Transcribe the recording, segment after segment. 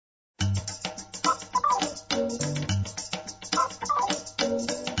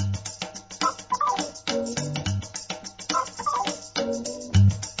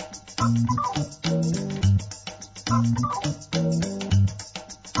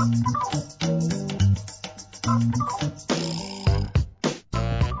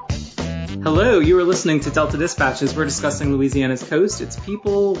Hello, you are listening to Delta Dispatches. We're discussing Louisiana's coast, its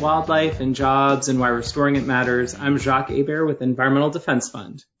people, wildlife, and jobs, and why restoring it matters. I'm Jacques Hebert with Environmental Defense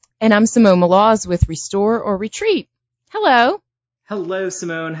Fund. And I'm Simone Malaz with Restore or Retreat. Hello. Hello,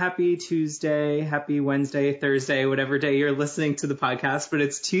 Simone. Happy Tuesday, happy Wednesday, Thursday, whatever day you're listening to the podcast. But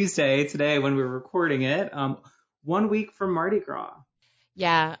it's Tuesday today when we're recording it, 1 week from Mardi Gras.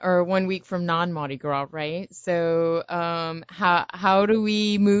 Yeah, or 1 week from non-Mardi Gras, right? So how do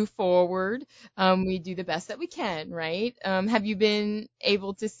we move forward? We do the best that we can, right? Have you been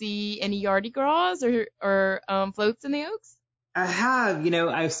able to see any Yardy Gras or floats in the Oaks? I have,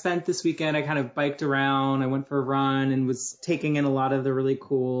 I've spent this weekend, I kind of biked around, I went for a run and was taking in a lot of the really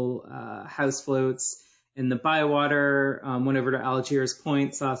cool house floats in the Bywater, went over to Algiers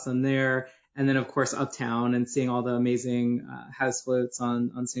Point, saw some there, and then of course uptown and seeing all the amazing house floats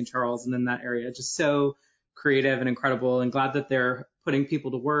on St. Charles and in that area. Just so creative and incredible, and glad that they're putting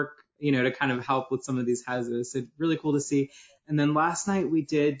people to work, to kind of help with some of these houses. So really cool to see. And then last night we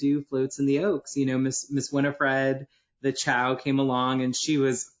did do floats in the Oaks, Miss Winifred, the Chow, came along and she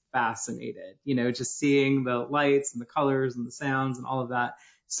was fascinated, just seeing the lights and the colors and the sounds and all of that.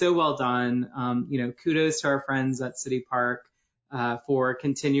 So well done. Kudos to our friends at City Park for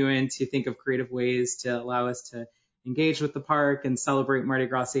continuing to think of creative ways to allow us to engage with the park and celebrate Mardi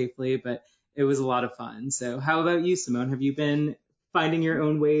Gras safely. But it was a lot of fun. So how about you, Simone? Have you been finding your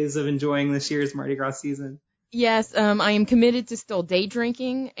own ways of enjoying this year's Mardi Gras season? Yes, I am committed to still day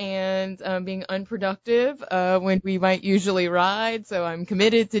drinking and being unproductive when we might usually ride. So I'm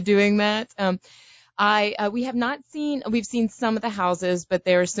committed to doing that. We've seen some of the houses, but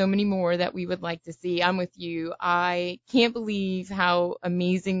there are so many more that we would like to see. I'm with you. I can't believe how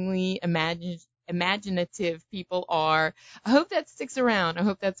amazingly imaginative people are. I hope that sticks around. I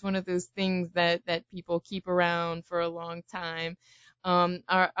hope that's one of those things that people keep around for a long time.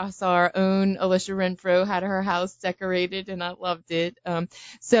 I saw our own Alicia Renfro had her house decorated and I loved it.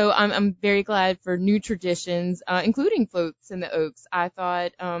 So I'm very glad for new traditions, including floats in the Oaks. I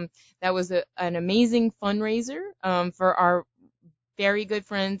thought, that was an amazing fundraiser, for our very good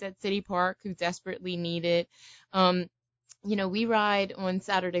friends at City Park who desperately need it. We ride on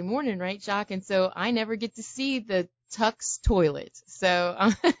Saturday morning, right, Jacques? And so I never get to see the Tux toilet. So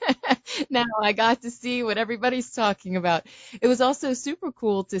now I got to see what everybody's talking about. It was also super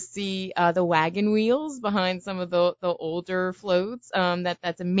cool to see the wagon wheels behind some of the older floats.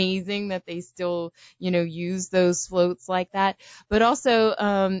 That's amazing that they still, use those floats like that. But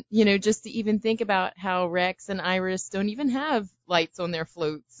also, just to even think about how Rex and Iris don't even have lights on their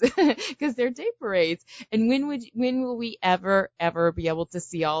floats because they're day parades. And when will we ever be able to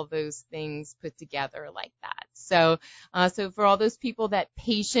see all those things put together like that? So for all those people that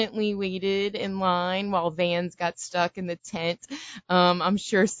patiently waited in line while vans got stuck in the tent, I'm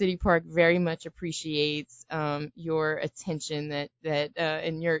sure City Park very much appreciates your attention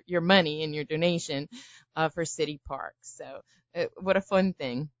and your money and your donation for City Park. So what a fun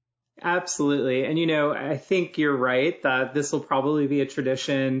thing. Absolutely. And, I think you're right that this will probably be a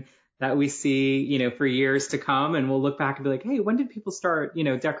tradition that we see, for years to come. And we'll look back and be like, hey, when did people start,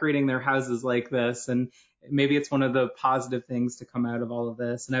 decorating their houses like this? And maybe it's one of the positive things to come out of all of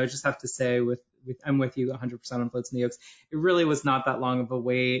this. And I would just have to say I'm with you 100% on Floats in the Oaks. It really was not that long of a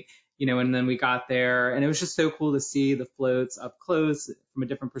wait, and then we got there and it was just so cool to see the floats up close from a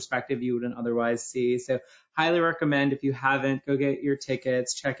different perspective you wouldn't otherwise see. So highly recommend, if you haven't, go get your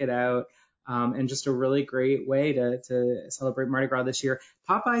tickets, check it out. And just a really great way to celebrate Mardi Gras this year.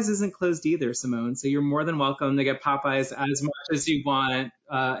 Popeyes isn't closed either, Simone, so you're more than welcome to get Popeyes as much as you want,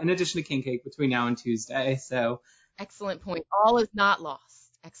 in addition to king cake between now and Tuesday. So excellent point. All is not lost.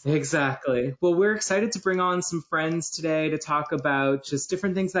 Excellent. Exactly. Well, we're excited to bring on some friends today to talk about just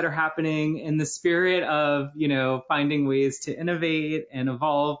different things that are happening in the spirit of, finding ways to innovate and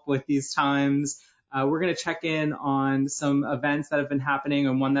evolve with these times. We're going to check in on some events that have been happening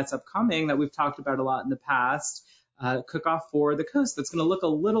and one that's upcoming that we've talked about a lot in the past, Cook-Off for the Coast. That's going to look a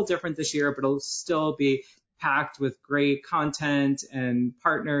little different this year, but it'll still be packed with great content and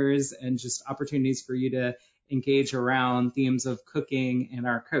partners and just opportunities for you to engage around themes of cooking and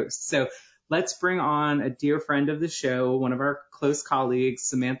our coast. So let's bring on a dear friend of the show, one of our close colleagues,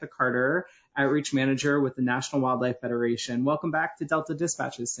 Samantha Carter, Outreach Manager with the National Wildlife Federation. Welcome back to Delta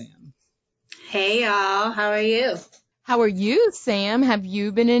Dispatches, Sam. Hey, y'all. How are you? How are you, Sam? Have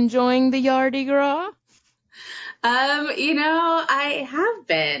you been enjoying the Yardy Gras? I have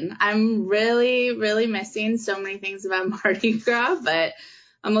been. I'm really, really missing so many things about Mardi Gras, but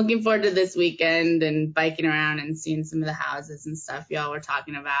I'm looking forward to this weekend and biking around and seeing some of the houses and stuff y'all were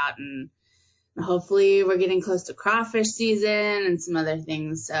talking about. And hopefully we're getting close to crawfish season and some other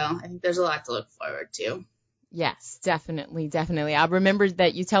things. So I think there's a lot to look forward to. Yes, definitely, definitely. I remembered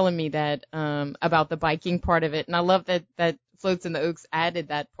that you telling me that about the biking part of it, and I love that Floats in the Oaks added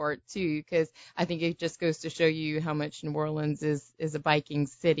that part too, because I think it just goes to show you how much New Orleans is a biking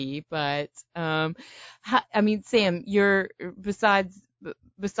city. But Sam, you're besides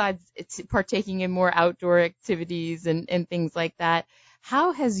partaking in more outdoor activities and things like that,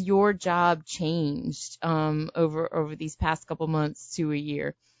 how has your job changed over these past couple months to a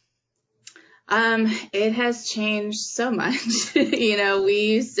year? It has changed so much. We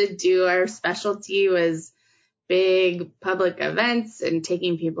used to do, our specialty was big public events and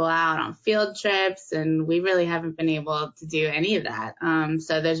taking people out on field trips, and we really haven't been able to do any of that.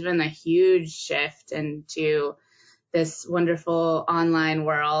 So there's been a huge shift into this wonderful online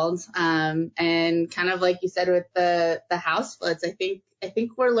world. And kind of like you said with the house floats, I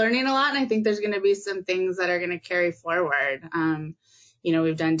think we're learning a lot, and I think there's going to be some things that are going to carry forward.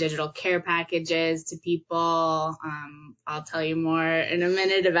 We've done digital care packages to people. I'll tell you more in a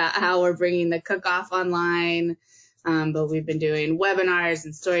minute about how we're bringing the cook-off online. But we've been doing webinars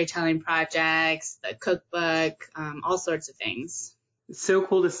and storytelling projects, the cookbook, all sorts of things. It's so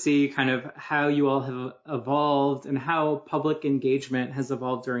cool to see kind of how you all have evolved and how public engagement has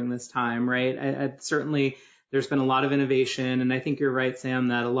evolved during this time, right? Certainly there's been a lot of innovation, and I think you're right, Sam,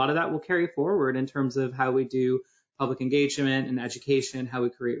 that a lot of that will carry forward in terms of how we do public engagement and education, how we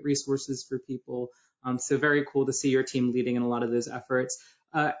create resources for people. So very cool to see your team leading in a lot of those efforts.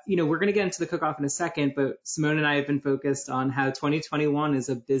 We're going to get into the cook-off in a second, but Simone and I have been focused on how 2021 is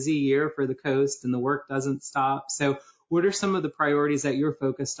a busy year for the coast and the work doesn't stop. So what are some of the priorities that you're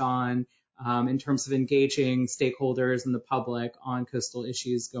focused on in terms of engaging stakeholders and the public on coastal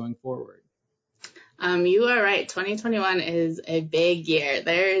issues going forward? You are right. 2021 is a big year.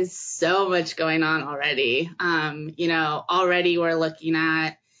 There is so much going on already. Already we're looking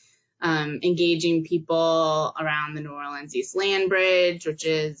at engaging people around the New Orleans East Land Bridge, which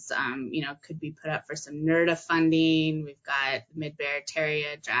is, could be put up for some NERDA funding. We've got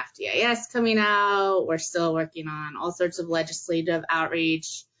Mid-Barataria Draft EIS coming out. We're still working on all sorts of legislative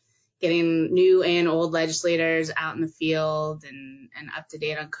outreach, getting new and old legislators out in the field and up to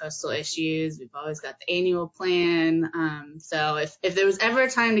date on coastal issues. We've always got the annual plan. So if there was ever a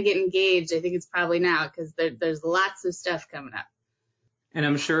time to get engaged, I think it's probably now, because there's lots of stuff coming up. And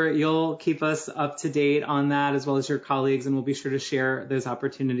I'm sure you'll keep us up to date on that, as well as your colleagues, and we'll be sure to share those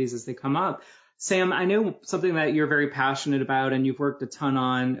opportunities as they come up. Sam, I know something that you're very passionate about and you've worked a ton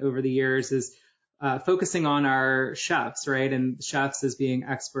on over the years is focusing on our chefs, right? And chefs as being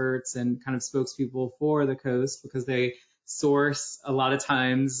experts and kind of spokespeople for the coast, because they source a lot of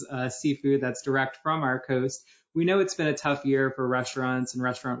times seafood that's direct from our coast. We know it's been a tough year for restaurants and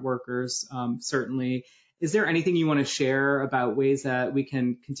restaurant workers, certainly. Is there anything you want to share about ways that we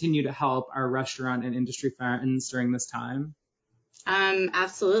can continue to help our restaurant and industry friends during this time?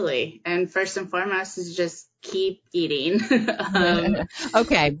 Absolutely. And first and foremost is just keep eating.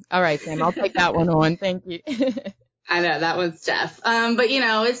 Okay. All right, Sam. I'll take that one on. Thank you. I know that one's tough. But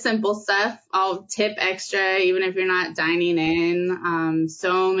it's simple stuff. I'll tip extra, even if you're not dining in.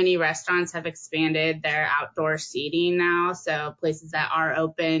 So many restaurants have expanded their outdoor seating now. So places that are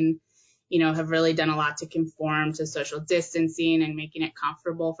open, have really done a lot to conform to social distancing and making it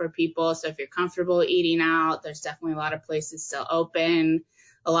comfortable for people. So if you're comfortable eating out, there's definitely a lot of places still open.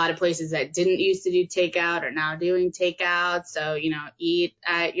 A lot of places that didn't used to do takeout are now doing takeout. So, eat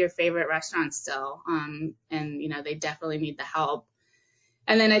at your favorite restaurant still. And, they definitely need the help.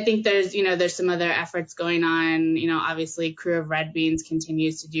 And then I think there's some other efforts going on. Obviously Crew of Red Beans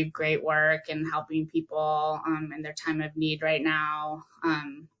continues to do great work in helping people in their time of need right now.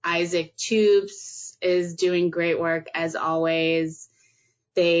 Isaac Tubes is doing great work as always.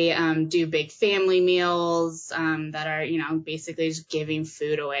 They do big family meals that are, basically just giving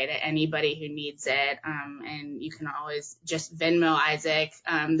food away to anybody who needs it. And you can always just Venmo Isaac.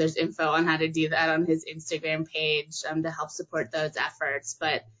 There's info on how to do that on his Instagram page to help support those efforts.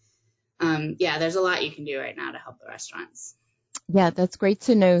 But there's a lot you can do right now to help the restaurants. Yeah, that's great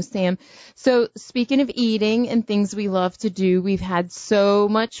to know, Sam. So speaking of eating and things we love to do, we've had so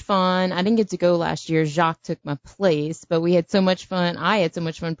much fun. I didn't get to go last year. Jacques took my place, but we had so much fun. I had so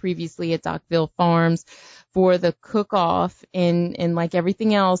much fun previously at Dockville Farms for the cook-off, and like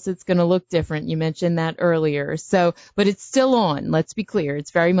everything else, it's going to look different. You mentioned that earlier. So, but it's still on. Let's be clear.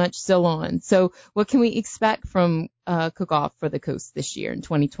 It's very much still on. So what can we expect from cook-off for the coast this year in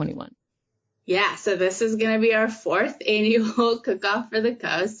 2021? Yeah, so this is going to be our 4th annual Cook-Off for the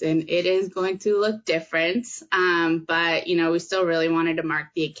Coast, and it is going to look different. But, we still really wanted to mark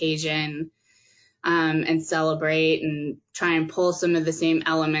the occasion and celebrate and try and pull some of the same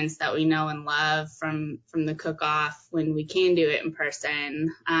elements that we know and love from the Cook-Off when we can do it in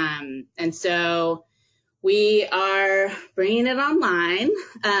person. And so we are bringing it online.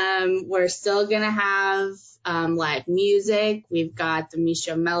 We're still going to have live music. We've got the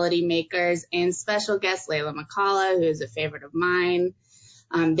Misho Melody Makers and special guest Layla McCullough, who is a favorite of mine.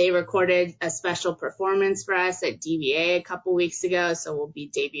 They recorded a special performance for us at DVA a couple weeks ago, so we'll be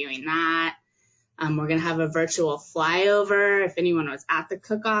debuting that. We're going to have a virtual flyover. If anyone was at the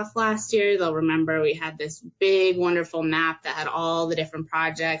Cook-Off last year, they'll remember we had this big, wonderful map that had all the different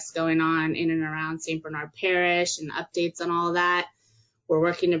projects going on in and around St. Bernard Parish and updates on all of that. We're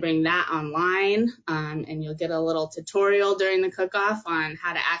working to bring that online, and you'll get a little tutorial during the Cook-Off on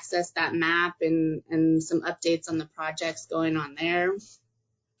how to access that map and some updates on the projects going on there.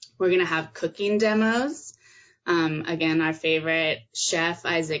 We're going to have cooking demos. Again, our favorite chef,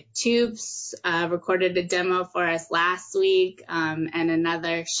 Isaac Toops, recorded a demo for us last week, and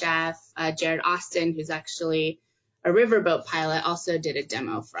another chef, Jared Austin, who's actually a riverboat pilot, also did a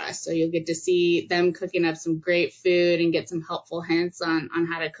demo for us. So you'll get to see them cooking up some great food and get some helpful hints on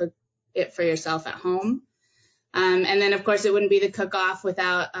how to cook it for yourself at home. And then, of course, it wouldn't be the Cook-Off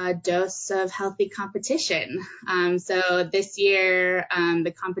without a dose of healthy competition. So this year,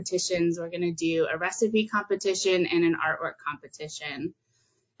 the competitions, we're going to do a recipe competition and an artwork competition.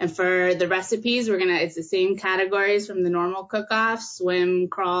 And for the recipes, it's the same categories from the normal Cook-Off: swim,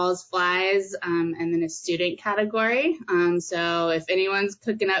 crawls, flies, and then a student category. So if anyone's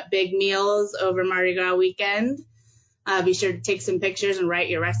cooking up big meals over Mardi Gras weekend, be sure to take some pictures and write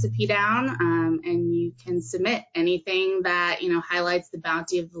your recipe down, and you can submit anything that, highlights the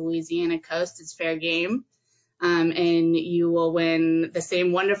bounty of the Louisiana coast. It's fair game, and you will win the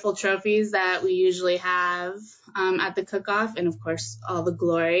same wonderful trophies that we usually have at the Cook-Off, and, of course, all the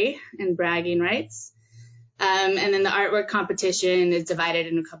glory and bragging rights. And then the artwork competition is divided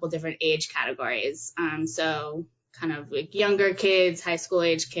in a couple different age categories, so kind of like younger kids, high school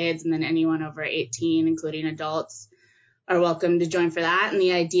age kids, and then anyone over 18, including adults, are welcome to join for that. And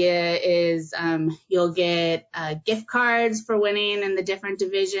the idea is you'll get gift cards for winning in the different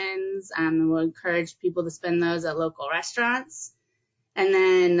divisions. And we'll encourage people to spend those at local restaurants. And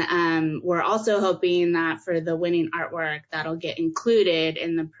then we're also hoping that for the winning artwork, that'll get included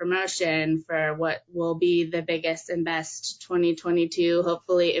in the promotion for what will be the biggest and best 2022,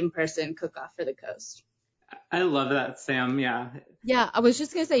 hopefully in-person Cook-Off for the Coast. I love that, Sam. Yeah. Yeah, I was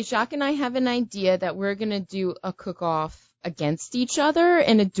just going to say, Jacques and I have an idea that we're going to do a cook-off against each other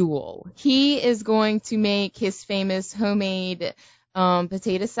in a duel. He is going to make his famous homemade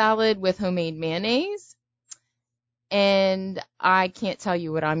potato salad with homemade mayonnaise. And I can't tell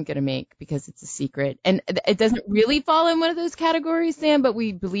you what I'm going to make because it's a secret. And it doesn't really fall in one of those categories, Sam, but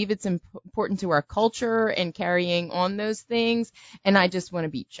we believe it's important to our culture and carrying on those things. And I just want to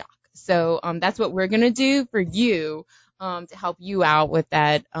beat Jacques. So that's what we're going to do for you to help you out with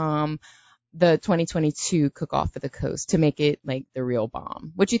that, the 2022 Cook-Off for the Coast, to make it like the real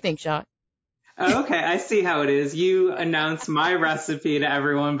bomb. What do you think, Jacques? Okay, I see how it is. You announce my recipe to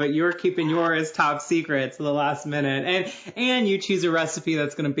everyone, but you're keeping yours top secret to the last minute. And you choose a recipe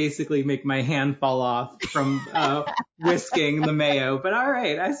that's going to basically make my hand fall off from whisking the mayo. But all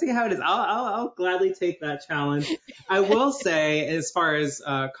right, I see how it is. I'll gladly take that challenge. I will say, as far as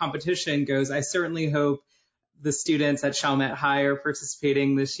competition goes, I certainly hope the students at Chalmette High are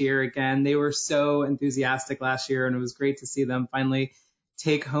participating this year again. They were so enthusiastic last year, and it was great to see them finally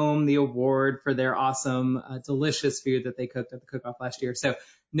take home the award for their awesome, delicious food that they cooked at the Cook-Off last year. So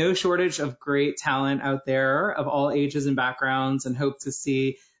no shortage of great talent out there of all ages and backgrounds, and hope to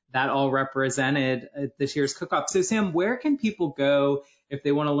see that all represented at this year's Cook-Off. So Sam, where can people go if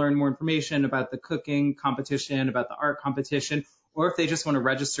they want to learn more information about the cooking competition, about the art competition, or if they just want to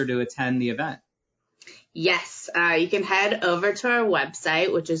register to attend the event? Yes, you can head over to our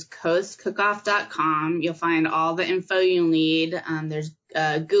website, which is coastcookoff.com. You'll find all the info you'll need. There's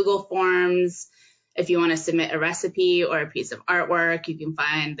Google Forms. If you want to submit a recipe or a piece of artwork, you can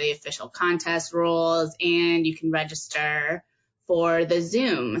find the official contest rules, and you can register for the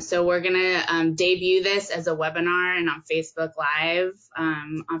Zoom. So we're going to debut this as a webinar and on Facebook Live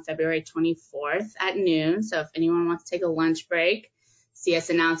on February 24th at noon. So if anyone wants to take a lunch break, see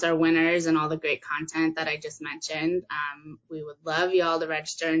us announce our winners and all the great content that I just mentioned, we would love y'all to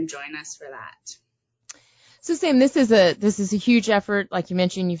register and join us for that. So Sam, this is a huge effort. Like you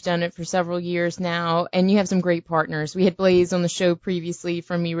mentioned, you've done it for several years now, and you have some great partners. We had Blaze on the show previously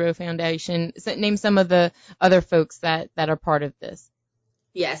from Miro Foundation. So name some of the other folks that are part of this.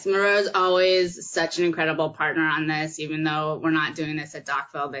 Yes, Moreau's always such an incredible partner on this, even though we're not doing this at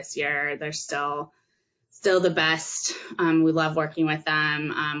Dockville this year. They're still the best. We love working with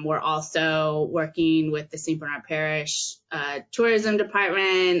them. We're also working with the St. Bernard Parish Tourism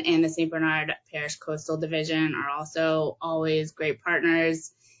Department, and the St. Bernard Parish Coastal Division are also always great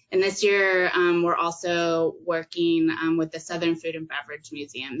partners. And this year, we're also working with the Southern Food and Beverage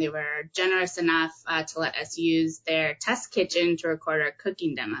Museum. They were generous enough to let us use their test kitchen to record our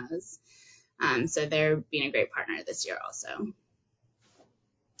cooking demos. So they're being a great partner this year also.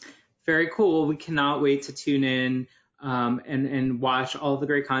 Very cool. We cannot wait to tune in and watch all of the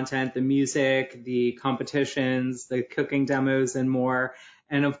great content, the music, the competitions, the cooking demos, and more.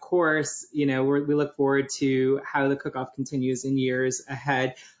 And of course, we look forward to how the cook-off continues in years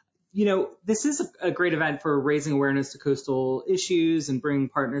ahead. This is a great event for raising awareness to coastal issues and bringing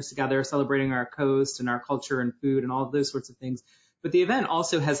partners together, celebrating our coast and our culture and food and all of those sorts of things. But the event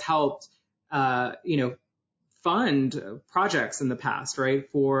also has helped, fund projects in the past, right,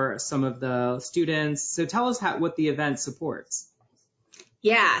 for some of the students. So tell us what the event supports.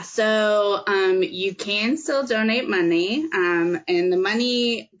 Yeah, so you can still donate money, and the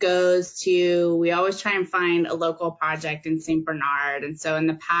money goes to, we always try and find a local project in St. Bernard. And so in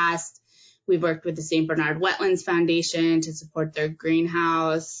the past, we've worked with the St. Bernard Wetlands Foundation to support their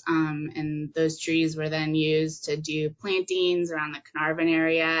greenhouse, and those trees were then used to do plantings around the Carnarvon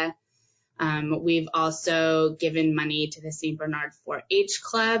area. We've also given money to the St. Bernard 4-H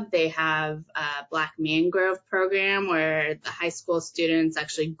Club. They have a Black Mangrove program where the high school students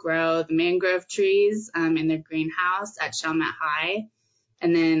actually grow the mangrove trees in their greenhouse at Chalmette High,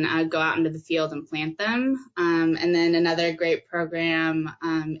 and then go out into the field and plant them. And then another great program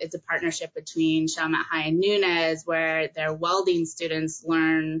is a partnership between Chalmette High and Nunez, where their welding students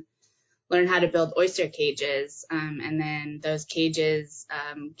learn how to build oyster cages, and then those cages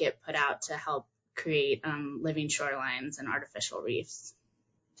get put out to help create living shorelines and artificial reefs.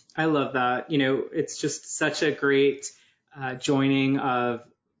 I love that. It's just such a great joining of,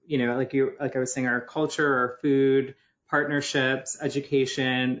 like I was saying, our culture, our food, partnerships,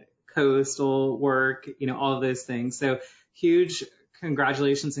 education, coastal work, all of those things. So huge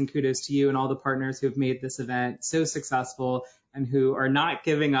congratulations and kudos to you and all the partners who have made this event so successful and who are not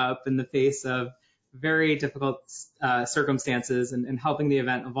giving up in the face of very difficult circumstances and helping the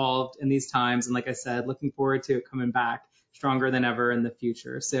event evolve in these times. And like I said, looking forward to it coming back stronger than ever in the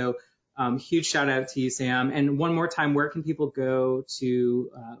future. So huge shout out to you, Sam. And one more time, where can people go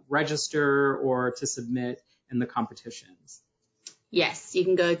to register or to submit in the competitions? Yes, you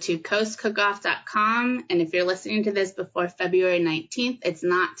can go to coastcookoff.com, and if you're listening to this before February 19th, it's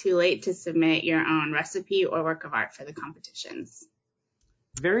not too late to submit your own recipe or work of art for the competitions.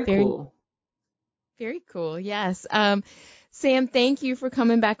 Very cool. Very cool, yes. Sam, thank you for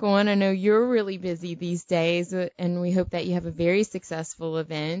coming back on. I know you're really busy these days, and we hope that you have a very successful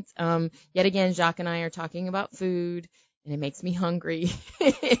event. Yet again, Jacques and I are talking about food, and it makes me hungry.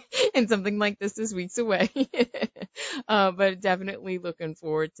 And something like this is weeks away. But definitely looking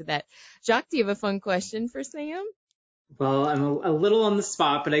forward to that. Jacques, do you have a fun question for Sam? Well, I'm a little on the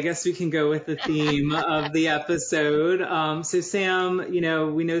spot, but I guess we can go with the theme of the episode. So Sam, we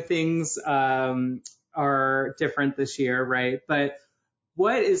know things are different this year, right? But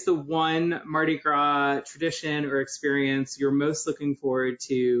what is the one Mardi Gras tradition or experience you're most looking forward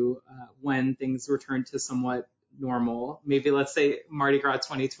to when things return to somewhat normal? Maybe let's say Mardi Gras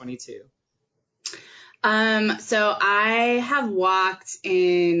 2022. So I have walked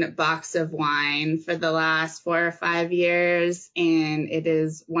in Box of Wine for the last 4 or 5 years, and it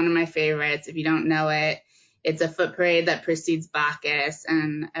is one of my favorites. If you don't know it, it's a foot parade that precedes Bacchus,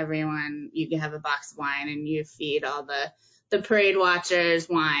 and you can have a box of wine and you feed all the parade watchers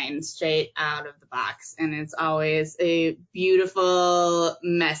wine straight out of the box. And it's always a beautiful,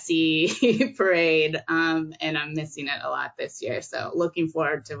 messy parade. And I'm missing it a lot this year. So looking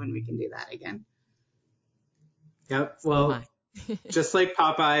forward to when we can do that again. Yep. Well, just like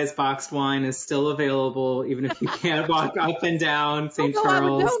Popeye's, boxed wine is still available, even if you can't walk up and down St.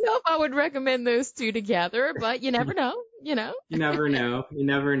 Charles. I don't know if I would recommend those two together, but you never know, You never know. You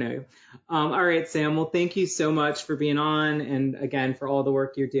never know. All right, Sam. Well, thank you so much for being on, and again, for all the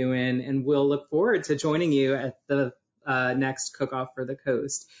work you're doing. And we'll look forward to joining you at the next Cook-Off for the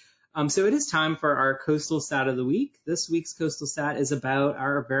Coast. So it is time for our Coastal Stat of the Week. This week's Coastal Stat is about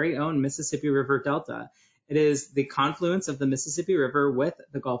our very own Mississippi River Delta. It is the confluence of the Mississippi River with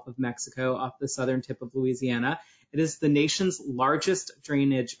the Gulf of Mexico off the southern tip of Louisiana. It is the nation's largest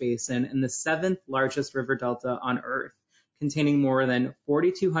drainage basin and the seventh largest river delta on Earth, containing more than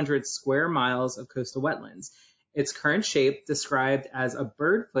 4,200 square miles of coastal wetlands. Its current shape, described as a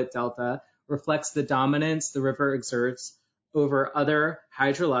bird-foot delta, reflects the dominance the river exerts over other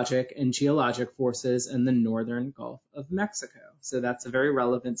hydrologic and geologic forces in the northern Gulf of Mexico. So that's a very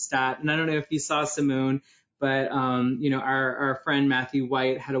relevant stat. And I don't know if you saw, Simone, but our friend Matthew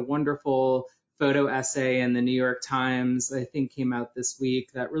White had a wonderful photo essay in the New York Times, I think came out this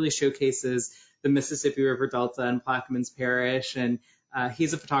week, that really showcases the Mississippi River Delta in Plaquemines Parish. And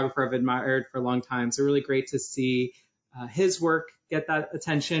he's a photographer I've admired for a long time. So really great to see his work get that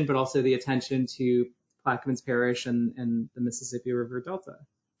attention, but also the attention to Plaquemines Parish and the Mississippi River Delta.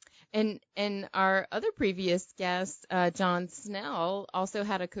 And our other previous guest, John Snell, also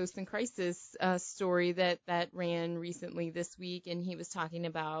had a Coast in Crisis story that ran recently this week, and he was talking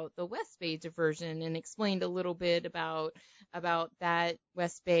about the West Bay diversion and explained a little bit about that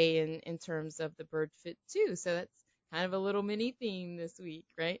West Bay in terms of the bird fit too. So that's kind of a little mini theme this week,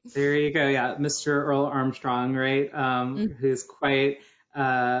 right? There you go. Yeah, Mr. Earl Armstrong, right? Who's quite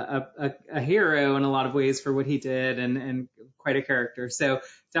a hero in a lot of ways for what he did and quite a character. So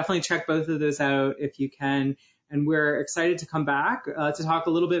definitely check both of those out if you can. And we're excited to come back to talk a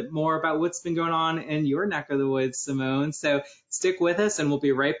little bit more about what's been going on in your neck of the woods, Simone. So stick with us and we'll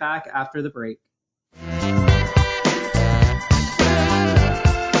be right back after the break.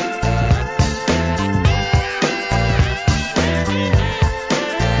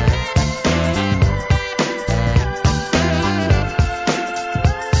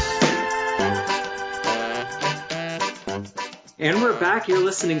 And we're back. You're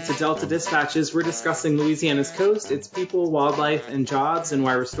listening to Delta Dispatches. We're discussing Louisiana's coast, its people, wildlife, and jobs, and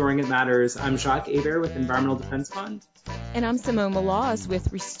why restoring it matters. I'm Jacques Hebert with Environmental Defense Fund. And I'm Simone Maloz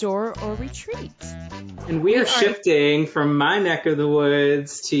with Restore or Retreat. And we are shifting from my neck of the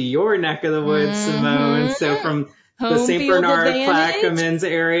woods to your neck of the woods, Simone. So from the St. Bernard Plaquemines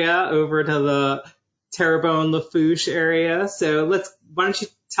area over to the Terrebonne Lafourche area. So why don't you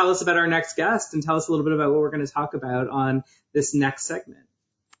tell us about our next guest and tell us a little bit about what we're going to talk about on this next segment.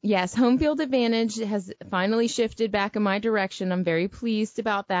 Yes, Home Field Advantage has finally shifted back in my direction. I'm very pleased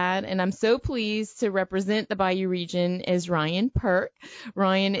about that. And I'm so pleased to represent the Bayou region as Ryan Perk.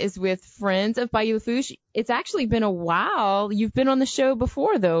 Ryan is with Friends of Bayou Lafourche. It's actually been a while. You've been on the show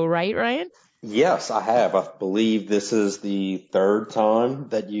before, though, right, Ryan? Yes, I have. I believe this is the third time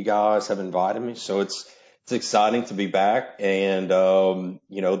that you guys have invited me. So it's exciting to be back. And, I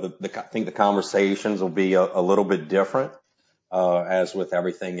think the conversations will be a little bit different. As with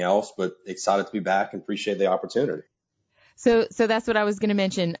everything else, but excited to be back and appreciate the opportunity. So that's what I was going to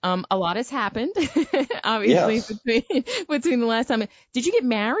mention. A lot has happened, obviously, yes. between the last time. Did you get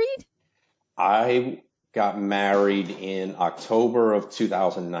married? I got married in October of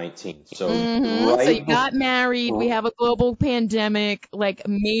 2019. So so you got married. We have a global pandemic, like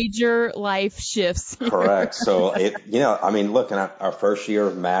major life shifts. Correct. So look, in our first year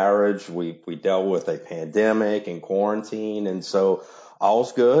of marriage, we dealt with a pandemic and quarantine. And so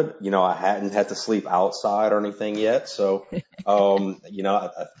all's good. I hadn't had to sleep outside or anything yet. So,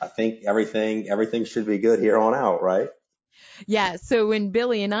 I think everything should be good here on out, right? Yeah. So when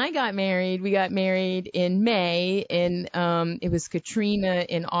Billy and I got married, we got married in May, and it was Katrina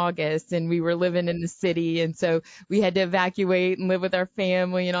in August, and we were living in the city, and so we had to evacuate and live with our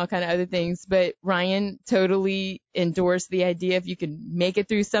family and all kind of other things. But Ryan totally endorsed the idea if you can make it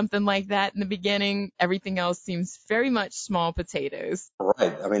through something like that in the beginning, everything else seems very much small potatoes.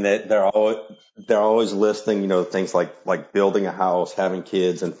 Right. I mean, they're always listing, things like building a house, having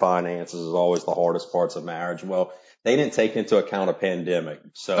kids, and finances is always the hardest parts of marriage. Well, they didn't take into account a pandemic.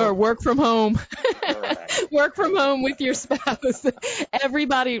 Or work from home. Work from home with your spouse.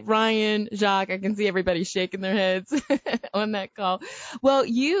 Everybody, Ryan, Jacques, I can see everybody shaking their heads on that call. Well,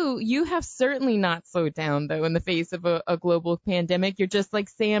 you have certainly not slowed down, though, in the face of a global pandemic. You're just like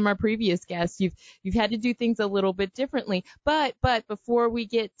Sam, our previous guest. You've had to do things a little bit differently. But before we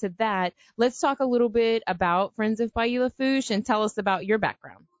get to that, let's talk a little bit about Friends of Bayou Lafourche and tell us about your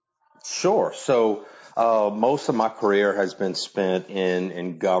background. Sure. So most of my career has been spent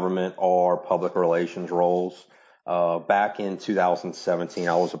in government or public relations roles. Back in 2017,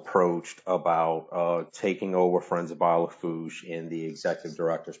 I was approached about taking over Friends of Bayou Lafourche in the executive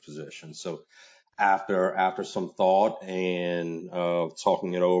director's position. So after some thought and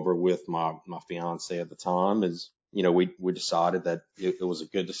talking it over with my fiance at the time, we decided that it was a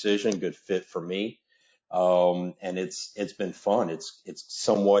good decision, good fit for me. And it's been fun. It's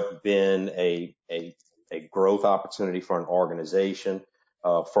somewhat been a a growth opportunity for an organization.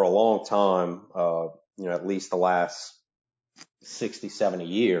 For a long time, at least the last 60, 70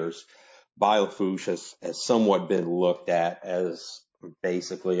 years, Bayou Lafourche has somewhat been looked at as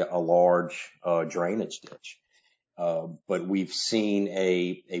basically a large drainage ditch. But we've seen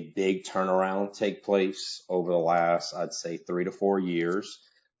a big turnaround take place over the last, I'd say, 3 to 4 years.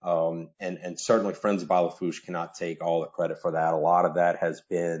 And certainly Friends of Bayou Lafourche cannot take all the credit for that. A lot of that has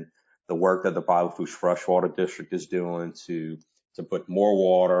been the work that the Bayou Lafourche Freshwater District is doing to put more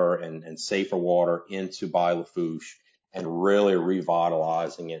water and safer water into Bayou Lafourche and really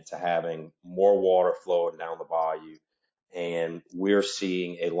revitalizing it to having more water flowing down the bayou. And we're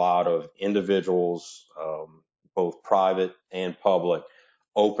seeing a lot of individuals, both private and public,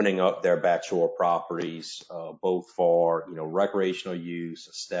 opening up their backshore properties, both for, recreational use,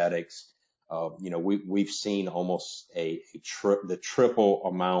 aesthetics. We've seen almost the triple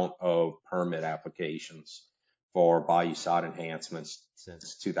amount of permit applications for bayou side enhancements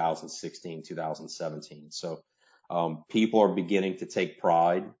since 2016, 2017. So, people are beginning to take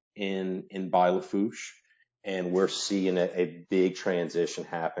pride in Bayou Lafourche, and we're seeing a big transition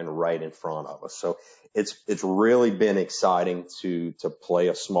happen right in front of us. So it's really been exciting to play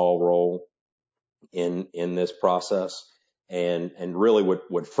a small role in this process. And really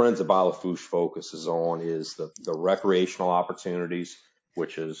what Friends of Bayou Lafourche focuses on is the recreational opportunities,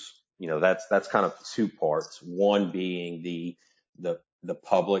 which is, that's kind of two parts. One being the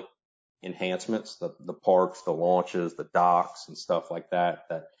public enhancements, the parks, the launches, the docks and stuff like that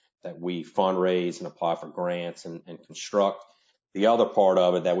we fundraise and apply for grants and construct. The other part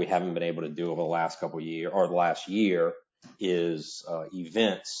of it that we haven't been able to do over the last couple of years or the last year is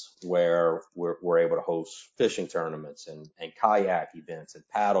events where we're able to host fishing tournaments and kayak events and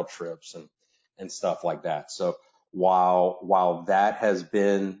paddle trips and stuff like that. So while that has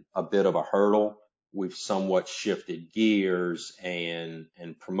been a bit of a hurdle, we've somewhat shifted gears and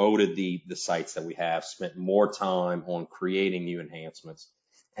promoted the sites that we have, spent more time on creating new enhancements.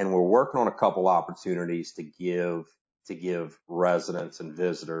 And we're working on a couple opportunities to give residents and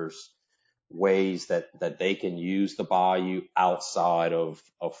visitors ways that they can use the bayou outside of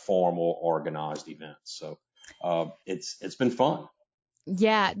formal organized events. So it's been fun.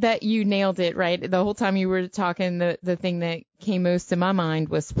 Yeah, that you nailed it, right? The whole time you were talking, the thing that came most to my mind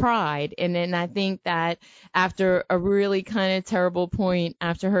was pride. And then I think that after a really kind of terrible point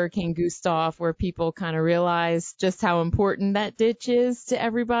after Hurricane Gustav, where people kind of realized just how important that ditch is to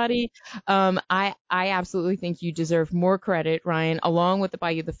everybody, I absolutely think you deserve more credit, Ryan, along with the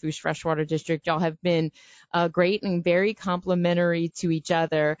Bayou Lafourche Freshwater District. Y'all have been great and very complimentary to each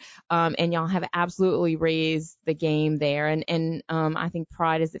other, and y'all have absolutely raised the game there. And I think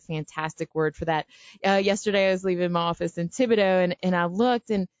pride is a fantastic word for that. Yesterday I was leaving my office in Thibodaux and I looked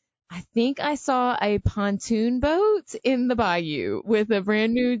and I think I saw a pontoon boat in the bayou with a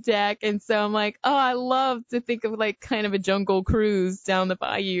brand new deck. And so I'm like, oh, I love to think of like kind of a jungle cruise down the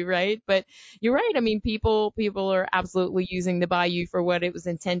bayou, right? But you're right. I mean, people are absolutely using the bayou for what it was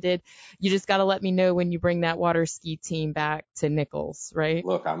intended. You just got to let me know when you bring that water ski team back to Nichols, right?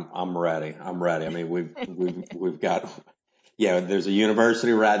 Look, I'm ready. I'm ready. I mean, we've got, yeah, there's a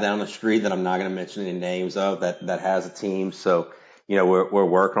university right down the street that I'm not going to mention any names of that has a team. So, we're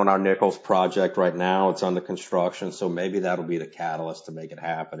working on our Nichols project right now. It's under construction. So maybe that'll be the catalyst to make it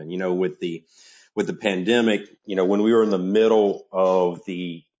happen. And, with the pandemic, when we were in the middle of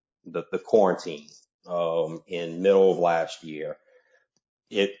the quarantine, in middle of last year,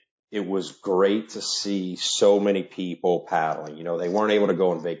 it was great to see so many people paddling. They weren't able to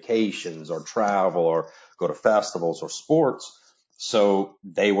go on vacations or travel or go to festivals or sports. So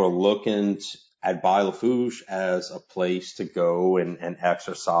they were looking at Bayou Lafourche as a place to go and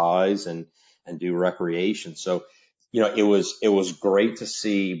exercise and do recreation. So, it was great to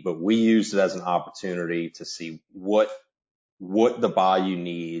see, but we used it as an opportunity to see what the bayou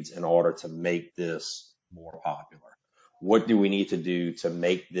needs in order to make this more popular. What do we need to do to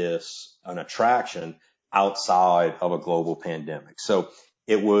make this an attraction outside of a global pandemic? So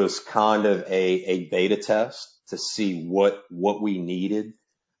it was kind of a beta test to see what we needed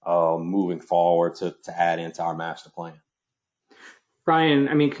moving forward to add into our master plan. Brian,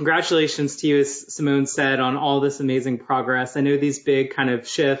 I mean, congratulations to you, as Simone said, on all this amazing progress. I know these big kind of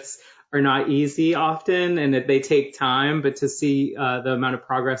shifts are not easy often and that they take time, but to see the amount of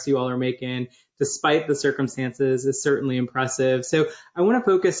progress you all are making despite the circumstances is certainly impressive. So I want to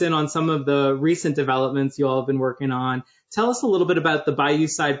focus in on some of the recent developments you all have been working on. Tell us a little bit about the Bayou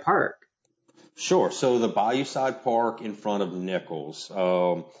Side Park. Sure. So the Bayou Side Park in front of Nichols,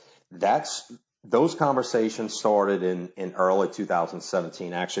 those conversations started in early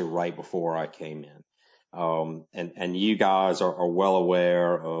 2017, actually right before I came in. And you guys are well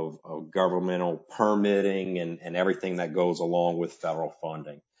aware of governmental permitting and everything that goes along with federal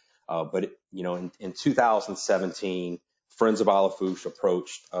funding. But in 2017, Friends of Isle La Fourche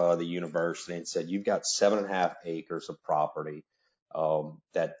approached the university and said, "You've got 7.5 acres of property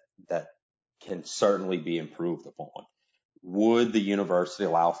that can certainly be improved upon. Would the university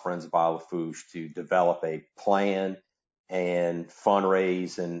allow Friends of Isle La Fourche to develop a plan and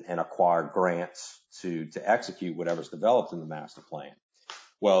fundraise and acquire grants to execute whatever's developed in the master plan?"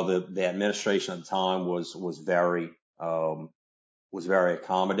 Well, the administration at the time was very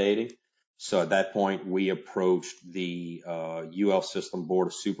accommodating. So at that point, we approached the UL System Board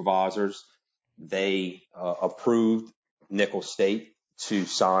of Supervisors. They approved Nicholls State to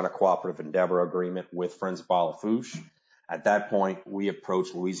sign a cooperative endeavor agreement with Friends of Isle La Fourche. At that point, we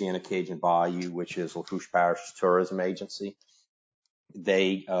approached Louisiana Cajun Bayou, which is Lafourche Parish's tourism agency.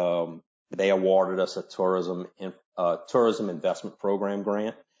 They awarded us a tourism investment program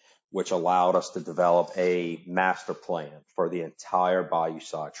grant, which allowed us to develop a master plan for the entire Bayou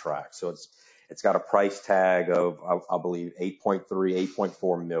Side tract. So it's got a price tag of, I believe,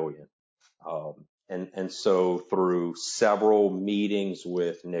 8.4 million. And so through several meetings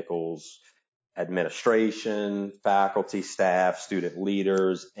with Nicholls administration, faculty, staff, student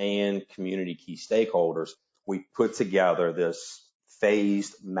leaders, and community key stakeholders, we put together this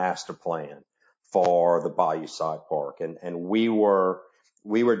phased master plan for the Bayou Side Park. And we were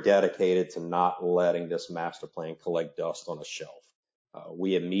dedicated to not letting this master plan collect dust on a shelf.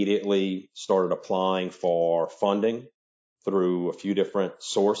 We immediately started applying for funding through a few different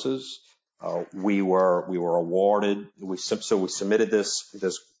sources. We were awarded. We submitted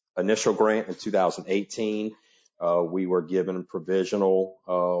this initial grant in 2018. We were given provisional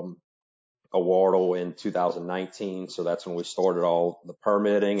awardal in 2019. So that's when we started all the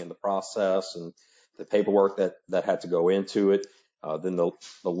permitting and the process and the paperwork that had to go into it. Then the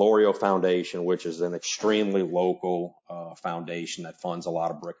L'Oreal Foundation, which is an extremely local foundation that funds a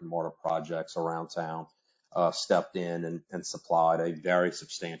lot of brick and mortar projects around town, stepped in and supplied a very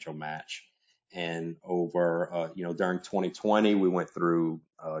substantial match. And over, during 2020, we went through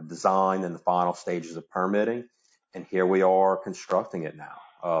design and the final stages of permitting, and here we are constructing it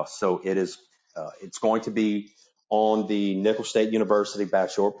now. So it's going to be on the Nicholls State University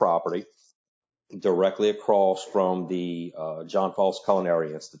Bachelor property, directly across from the John Falls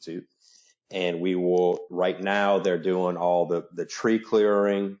Culinary Institute. And right now they're doing all the tree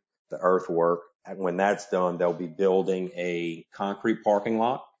clearing, the earthwork. And when that's done, they'll be building a concrete parking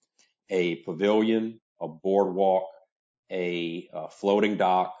lot, a pavilion, a boardwalk, a floating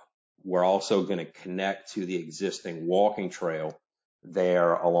dock. We're also going to connect to the existing walking trail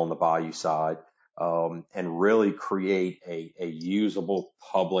there along the Bayou side, and really create a usable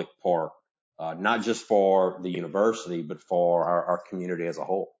public park, not just for the university, but for our community as a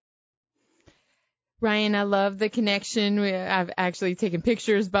whole. Ryan, I love the connection. I've actually taken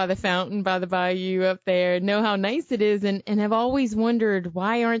pictures by the fountain, by the bayou up there, know how nice it is, and have always wondered,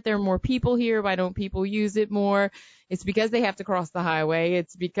 why aren't there more people here? Why don't people use it more? It's because they have to cross the highway.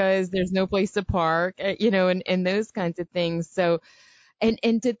 It's because there's no place to park, and those kinds of things. So,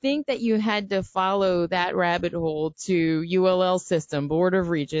 and to think that you had to follow that rabbit hole to ULL system, Board of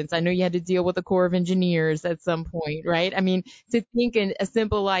Regents. I know you had to deal with the Corps of Engineers at some point, right? I mean, to think a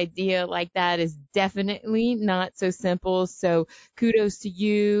simple idea like that is definitely not so simple. So kudos to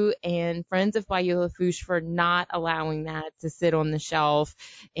you and Friends of Bayou La Fourche for not allowing that to sit on the shelf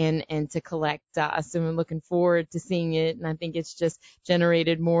and to collect dust. And we're looking forward to seeing it. And I think it's just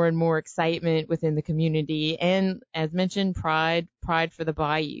generated more and more excitement within the community. And as mentioned, pride for the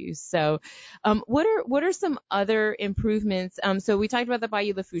bayou. So, what are some other improvements? So we talked about the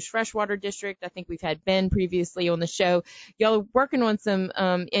Bayou La Fourche Freshwater District. I think we've had Ben previously on the show. Y'all are working on some,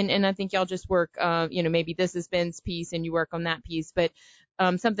 and I think y'all just work, maybe this is Ben's piece and you work on that piece, but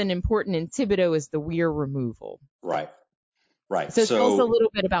something important in Thibodaux is the weir removal. Right. So tell us a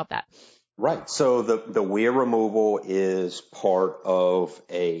little bit about that. Right. So the weir removal is part of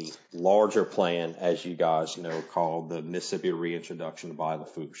a larger plan, as you guys know, called the Mississippi Reintroduction to Bayou La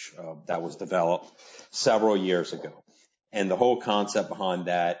Fourche, that was developed several years ago. And the whole concept behind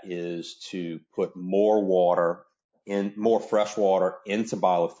that is to put more fresh water into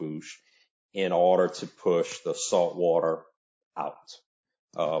Bayou La Fourche in order to push the salt water out.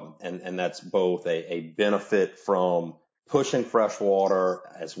 And that's both a benefit from pushing fresh water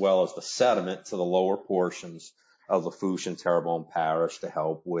as well as the sediment to the lower portions of Lafourche and Terrebonne Parish to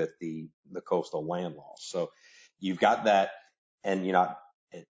help with the coastal land loss. So you've got that, and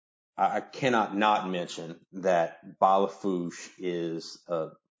I cannot not mention that Bayou La Fourche is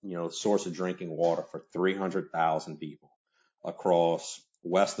source of drinking water for 300,000 people across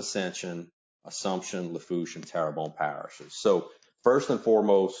West Ascension, Assumption, Lafourche, and Terrebonne parishes. So first and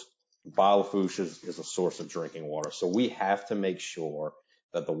foremost, Bayou-Lafourche is a source of drinking water. So we have to make sure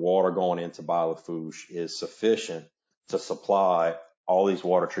that the water going into Bayou-Lafourche is sufficient to supply all these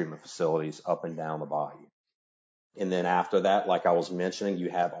water treatment facilities up and down the bayou. And then after that, like I was mentioning, you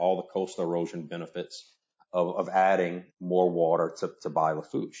have all the coastal erosion benefits of adding more water to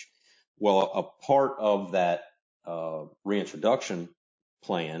Bayou-Lafourche. Well, a part of that reintroduction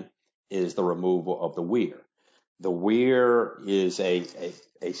plan is the removal of the weir. The weir is a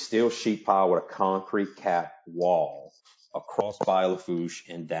steel sheet pile with a concrete cap wall across Bayou-Lafourche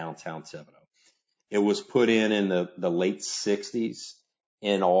in downtown Thibodaux. It was put in the late 60s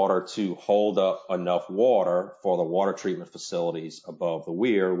in order to hold up enough water for the water treatment facilities above the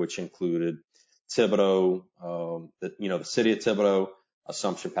weir, which included Thibodaux, the city of Thibodaux,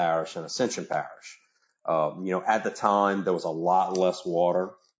 Assumption Parish, and Ascension Parish. At the time, there was a lot less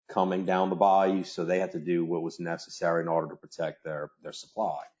water coming down the bayou, so they had to do what was necessary in order to protect their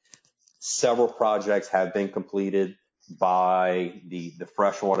supply. Several projects have been completed by the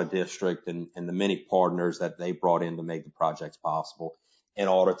freshwater district and the many partners that they brought in to make the projects possible in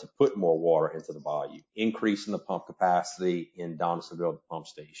order to put more water into the bayou, increasing the pump capacity in Donaldsonville, the pump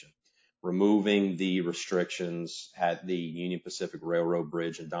station, removing the restrictions at the Union Pacific Railroad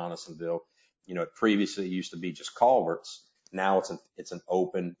Bridge in Donaldsonville. It previously used to be just culverts. Now it's an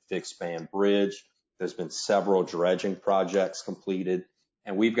open fixed span bridge. There's been several dredging projects completed,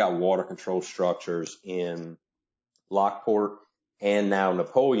 and we've got water control structures in Lockport and now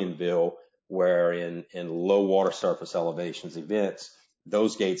Napoleonville, where in low water surface elevations events,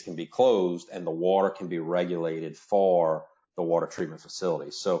 those gates can be closed and the water can be regulated for the water treatment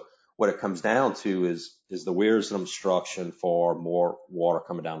facilities. So what it comes down to is the weirs and obstruction for more water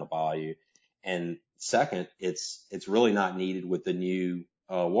coming down the bayou. And second, it's really not needed with the new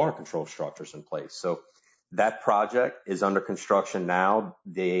water control structures in place. So that project is under construction now.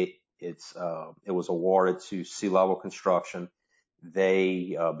 It was awarded to Sea Level Construction.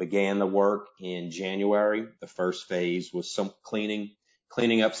 They began the work in January. The first phase was some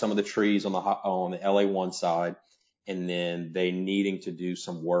cleaning up some of the trees on the LA1 side, and then they needing to do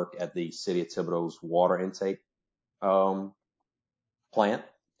some work at the city of Thibodaux's water intake plant.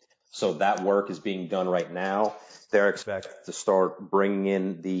 So that work is being done right now. They're expected to start bringing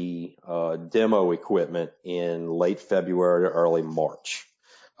in the demo equipment in late February or early March,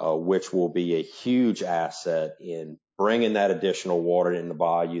 which will be a huge asset in bringing that additional water in the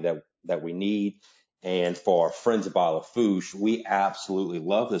bayou that we need. And for our friends at Bayou-Lafourche, we absolutely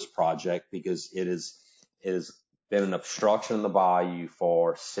love this project because it has been an obstruction in the bayou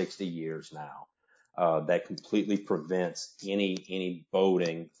for 60 years now. That completely prevents any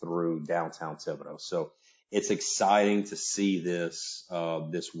boating through downtown Thibodaux. So it's exciting to see this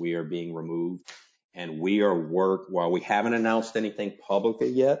weir being removed. And while we haven't announced anything publicly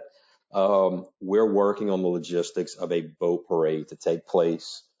yet, we're working on the logistics of a boat parade to take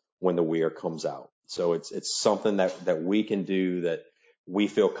place when the weir comes out. So it's something that we can do, that we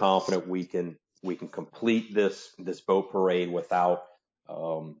feel confident we can complete this boat parade without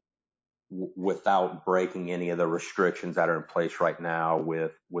breaking any of the restrictions that are in place right now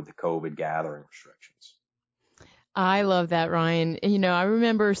with the COVID gathering restrictions. I love that, Ryan. I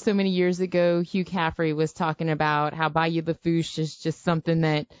remember so many years ago, Hugh Caffrey was talking about how Bayou-Lafourche is just something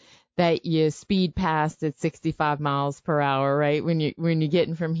that you speed past at 65 miles per hour, right? When you're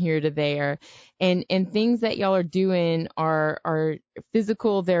getting from here to there, and things that y'all are doing are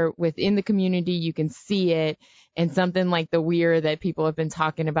physical. They're within the community. You can see it. And something like the weir that people have been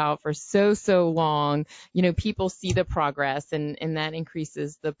talking about for so long, people see the progress, and that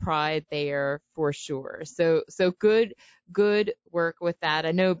increases the pride there for sure. So good work with that.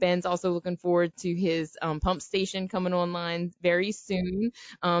 I know Ben's also looking forward to his pump station coming online very soon.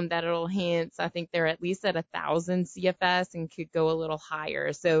 That'll enhance. I think they're at least at 1,000 CFS and could go a little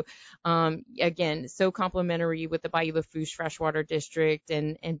higher. So again, so complimentary with the Bayou-Lafourche Freshwater District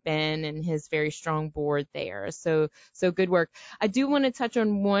and Ben and his very strong board there. So good work. I do want to touch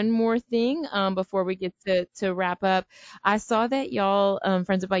on one more thing before we get to wrap up. I saw that y'all,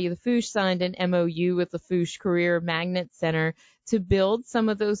 Friends of Bayou-Lafourche, signed an MOU with Lafourche Career Magnet Center to build some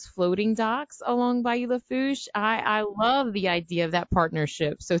of those floating docks along Bayou-Lafourche. I love the idea of that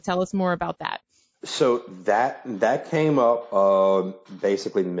partnership. So tell us more about that. So that came up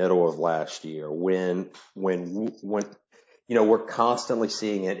basically middle of last year when we're constantly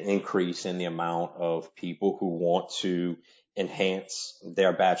seeing an increase in the amount of people who want to enhance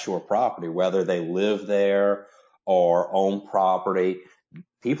their bachelor property, whether they live there or own property.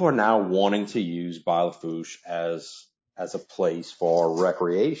 people are now wanting to use Bay Lafourche as a place for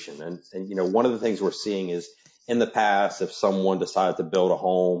recreation. And one of the things we're seeing is in the past, if someone decided to build a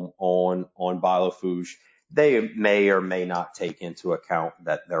home on Bay Lafourche, they may or may not take into account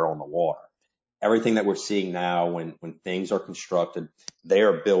that they're on the water. Everything that we're seeing now when things are constructed, they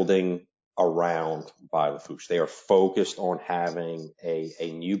are building around Bay Lafourche. They are focused on having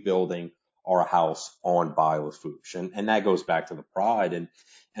a new building or a house on Bay Lafourche. And that goes back to the pride.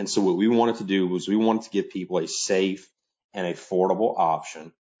 And so what we wanted to do was we wanted to give people a safe and affordable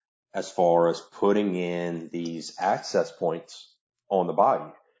option as far as putting in these access points on the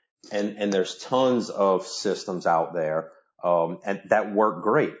bayou. And there's tons of systems out there, and that work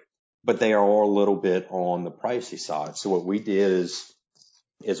great, but they are all a little bit on the pricey side. So what we did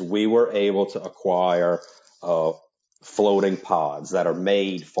is we were able to acquire, floating pods that are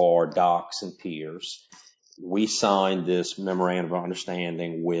made for docks and piers. We signed this memorandum of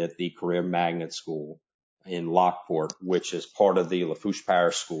understanding with the Career Magnet School in Lockport, which is part of the Lafourche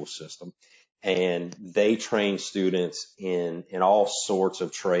Parish school system. And they train students in all sorts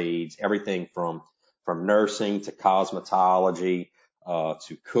of trades, everything from nursing to cosmetology,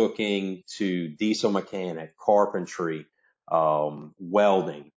 to cooking, to diesel mechanic, carpentry,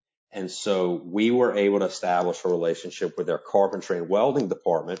 welding. And so we were able to establish a relationship with their carpentry and welding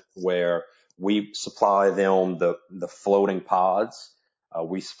department where we supply them the floating pods.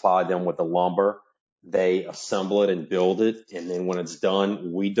 We supply them with the lumber. They assemble it and build it. And then when it's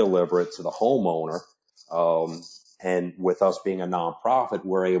done, we deliver it to the homeowner. And with us being a nonprofit,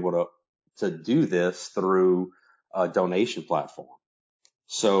 we're able to do this through a donation platform.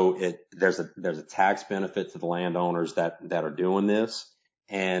 So there's a tax benefit to the landowners that are doing this.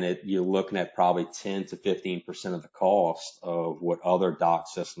 And you're looking at probably 10 to 15% of the cost of what other dock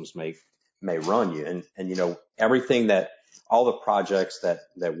systems may run you. And everything all the projects that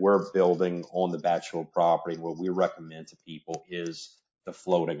we're building on the Batchel property, what we recommend to people is the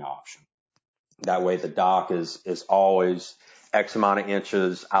floating option. That way the dock is always X amount of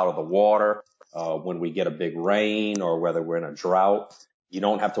inches out of the water. When we get a big rain or whether we're in a drought, you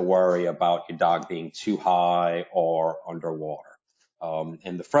don't have to worry about your dock being too high or underwater.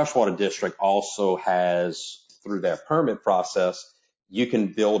 And the freshwater district also has, through their permit process, you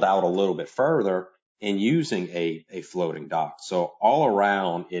can build out a little bit further in using a floating dock. So all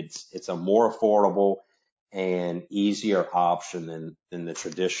around, it's a more affordable and easier option than the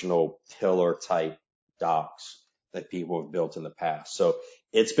traditional pillar type docks that people have built in the past. So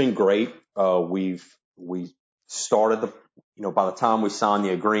it's been great. We started by the time we signed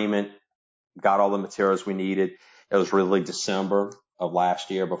the agreement, got all the materials we needed. It was really December of last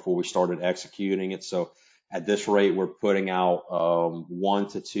year before we started executing it. So at this rate, we're putting out 1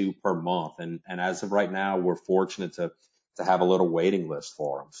 to 2 per month. And as of right now, we're fortunate to have a little waiting list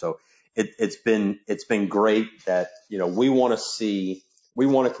for them. So it's been great that, we want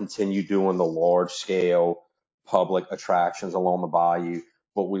to continue doing the large scale public attractions along the bayou,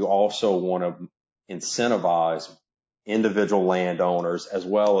 but we also want to incentivize individual landowners as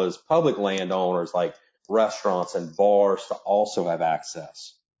well as public landowners like restaurants and bars to also have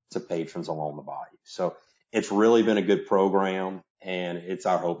access to patrons along the bayou. So it's really been a good program, and it's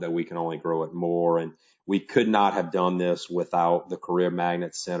our hope that we can only grow it more. And we could not have done this without the Career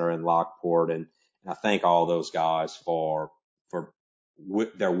Magnet Center in Lockport. And I thank all those guys for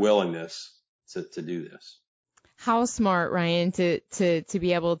their willingness to do this. How smart, Ryan, to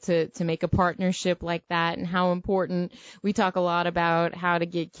be able to make a partnership like that, and how important. We talk a lot about how to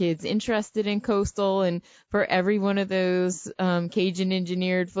get kids interested in coastal, and for every one of those Cajun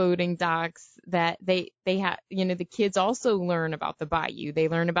engineered floating docks that they have, the kids also learn about the bayou. They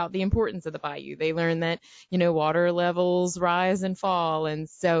learn about the importance of the bayou. They learn that, water levels rise and fall. And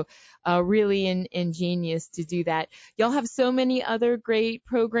so really ingenious to do that. Y'all have so many other great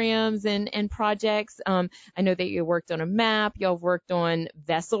programs and projects. I know that you worked on a map. Y'all worked on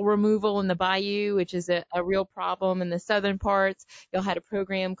vessel removal in the bayou, which is a real problem in the southern parts. Y'all had a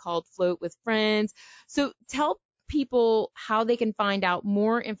program called Float with Friends. So tell people how they can find out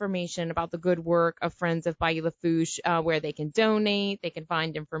more information about the good work of Friends of Bayou Lafourche, where they can donate, they can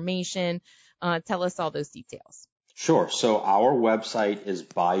find information. Tell us all those details. Sure. So our website is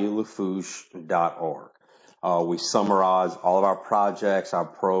bayoulafourche.org. We summarize all of our projects, our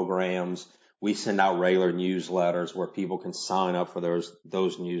programs. We send out regular newsletters where people can sign up for those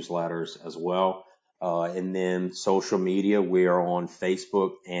newsletters as well. And then social media, we are on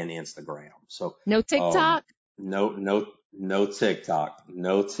Facebook and Instagram. So no TikTok? No TikTok.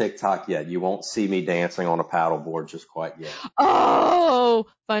 No TikTok yet. You won't see me dancing on a paddleboard just quite yet. Oh,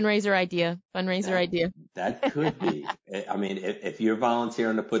 Fundraiser idea. That could be. I mean, if you're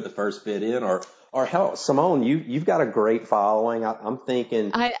volunteering to put the first bid in, or hell, Simone, you've got a great following. I'm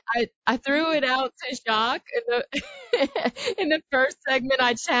thinking I threw it out to Jacques in the in the first segment.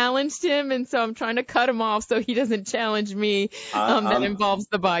 I challenged him, and so I'm trying to cut him off so he doesn't challenge me. That involves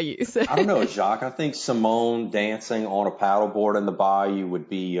the bayou. So. I don't know, Jacques. I think Simone dancing on a paddleboard in the bayou would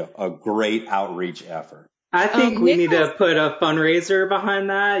be a great outreach effort. I think we need to put a fundraiser behind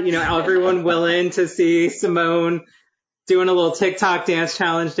that. You know, everyone willing to see Simone doing a little TikTok dance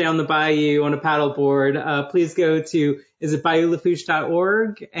challenge down the bayou on a paddleboard. Please go to, is it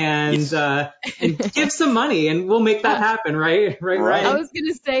bayou-lafourche.org and give some money and we'll make that happen, right? Right. I was going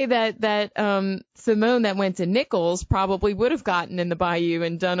to say that Simone that went to Nichols probably would have gotten in the bayou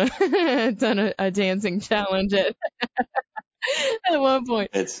and done a dancing challenge at one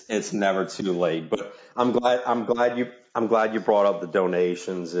point. It's never too late, but I'm glad you brought up the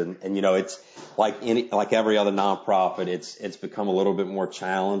donations and you know, it's like every other nonprofit, it's become a little bit more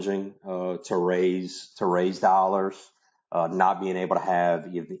challenging to raise dollars, not being able to have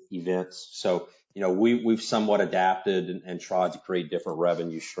events. So, you know, we've somewhat adapted and tried to create different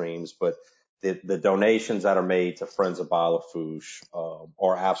revenue streams, but the donations that are made to Friends of Bayou-Lafourche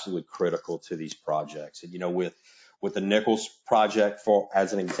are absolutely critical to these projects. And, you know, with the Nichols project,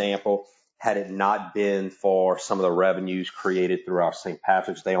 as an example, had it not been for some of the revenues created through our St.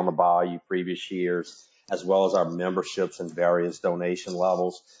 Patrick's Day on the Bayou previous years, as well as our memberships and various donation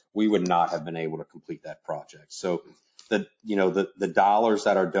levels, we would not have been able to complete that project. So the dollars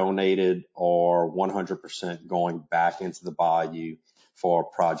that are donated are 100% going back into the Bayou for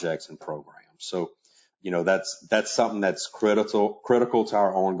projects and programs. So, you know, that's something that's critical to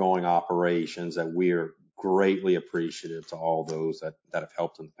our ongoing operations that we're greatly appreciative to all those that have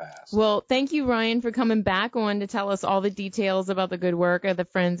helped in the past. Well, thank you, Ryan, for coming back on to tell us all the details about the good work of the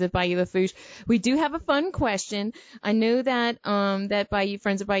Friends of Bayou-Lafourche. We do have a fun question. I know that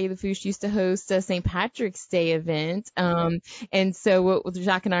Friends of Bayou-Lafourche used to host a St. Patrick's Day event, and so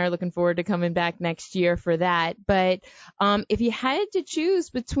Jacques and I are looking forward to coming back next year for that. But if you had to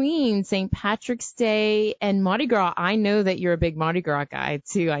choose between St. Patrick's Day and Mardi Gras, I know that you're a big Mardi Gras guy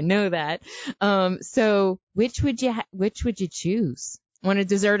too. I know that. So which would you choose? On a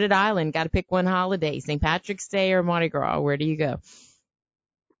deserted island, got to pick one holiday, St. Patrick's Day or Mardi Gras. Where do you go?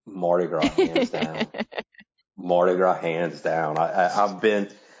 Mardi Gras, hands down. Mardi Gras, hands down. I've been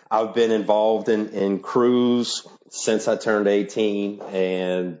involved in cruise since I turned 18,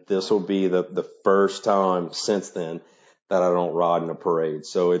 and this will be the first time since then that I don't ride in a parade.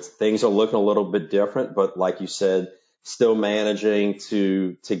 So things are looking a little bit different, but like you said, still managing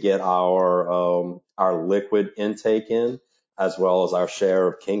to get our liquid intake in, as well as our share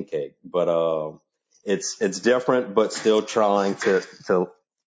of king cake. But it's different, but still trying to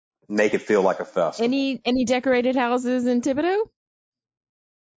make it feel like a festival. Any decorated houses in Thibodaux?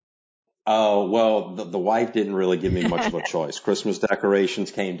 Oh, well, the wife didn't really give me much of a choice. Christmas decorations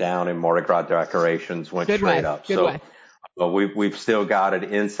came down and Mardi Gras decorations went straight up. So we've still got it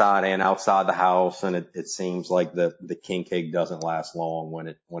inside and outside the house, and it seems like the king cake doesn't last long when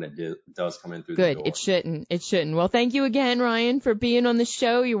it does come in through the door. Good. It shouldn't. Well, thank you again, Ryan, for being on the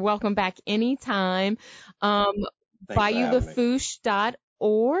show. You're welcome back anytime.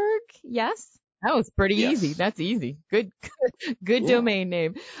 BayouLafourche.org. Yes. That was pretty easy. That's easy. Good domain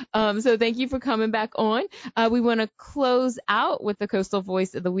name. So thank you for coming back on. We want to close out with the Coastal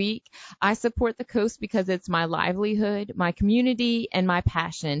Voice of the Week. I support the coast because it's my livelihood, my community, and my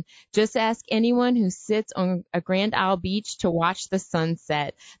passion. Just ask anyone who sits on a Grand Isle beach to watch the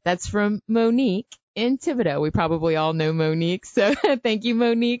sunset. That's from Monique in Thibodaux. We probably all know Monique. So thank you,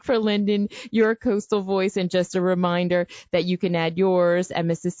 Monique, for lending your coastal voice. And just a reminder that you can add yours at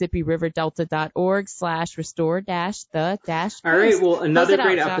MississippiRiverDelta.org/restore-the-coast. All right. Well, another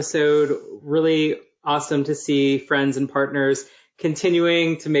great episode. Really awesome to see friends and partners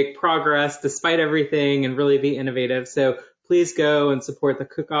continuing to make progress despite everything and really be innovative. So please go and support the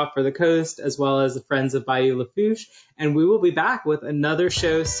Cook-Off for the Coast as well as the Friends of Bayou-Lafourche. And we will be back with another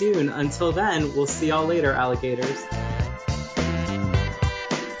show soon. Until then, we'll see y'all later, alligators.